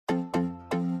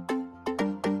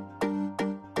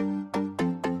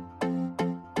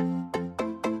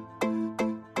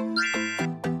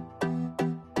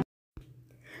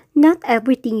Not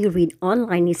everything you read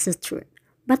online is the truth,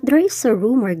 but there is a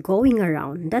rumor going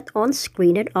around that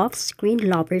on-screen and off-screen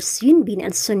lovers Yunbin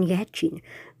and Son Ye-jin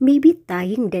may be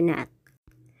tying the knot.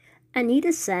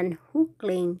 Anita Sen, who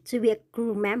claimed to be a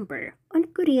crew member on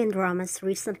Korean dramas,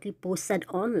 recently posted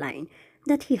online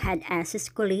that he had asked his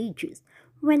colleagues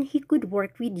when he could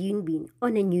work with Yunbin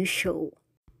on a new show.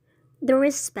 The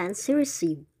response he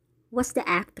received was the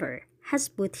actor has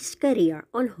put his career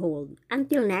on hold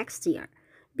until next year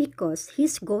because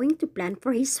he's going to plan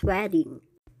for his wedding.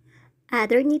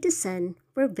 Other netizens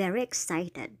were very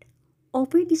excited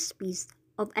over this piece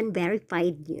of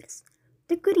unverified news.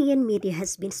 The Korean media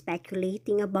has been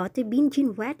speculating about the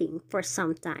BinJin wedding for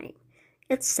some time.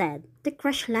 It said the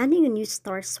crash landing on new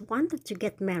stars wanted to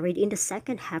get married in the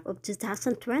second half of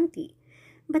 2020,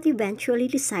 but eventually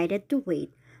decided to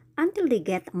wait until they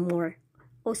get a more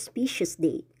auspicious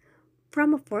date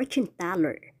from a fortune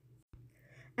teller.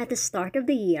 At the start of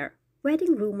the year,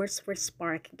 wedding rumors were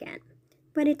sparked again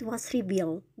when it was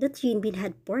revealed that Jinbin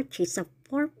had purchased a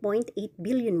 4.8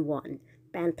 billion won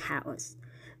penthouse.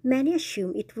 Many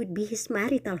assumed it would be his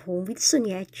marital home with Son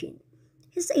Ye-jin.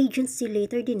 His agency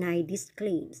later denied these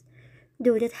claims,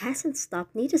 though that hasn't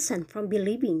stopped netizens from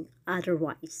believing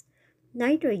otherwise.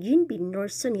 Neither Jinbin nor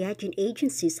Son Ye-jin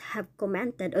agencies have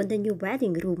commented on the new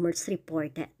wedding rumors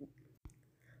reported.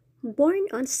 Born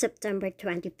on September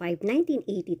 25,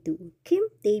 1982, Kim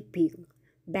Tae-pyong,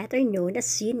 better known as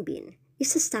Yunbin,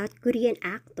 is a South Korean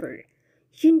actor.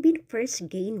 Yunbin first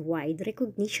gained wide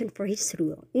recognition for his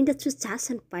role in the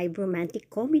 2005 romantic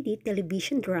comedy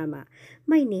television drama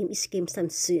My Name is Kim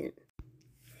Sam-soon.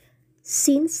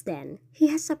 Since then, he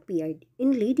has appeared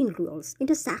in leading roles in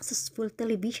the successful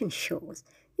television shows,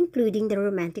 including the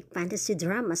romantic fantasy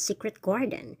drama Secret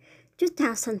Garden,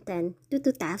 2010 to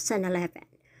 2011,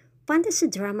 fantasy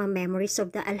drama Memories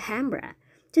of the Alhambra,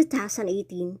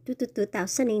 2018 to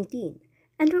 2019,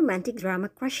 and romantic drama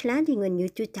Crash Landing on You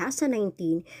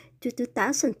 2019 to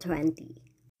 2020.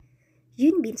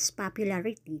 Yunbin's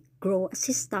popularity grew as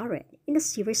he starred in a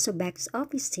series of box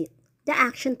office hits: the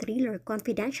action thriller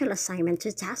Confidential Assignment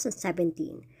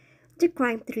 2017, the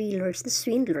crime thrillers The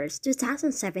Swindlers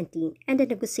 2017 and The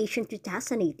Negotiation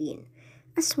 2018,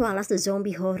 as well as the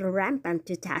zombie horror Rampant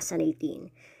 2018.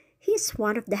 He is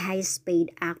one of the highest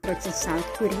paid actors in South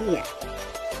Korea.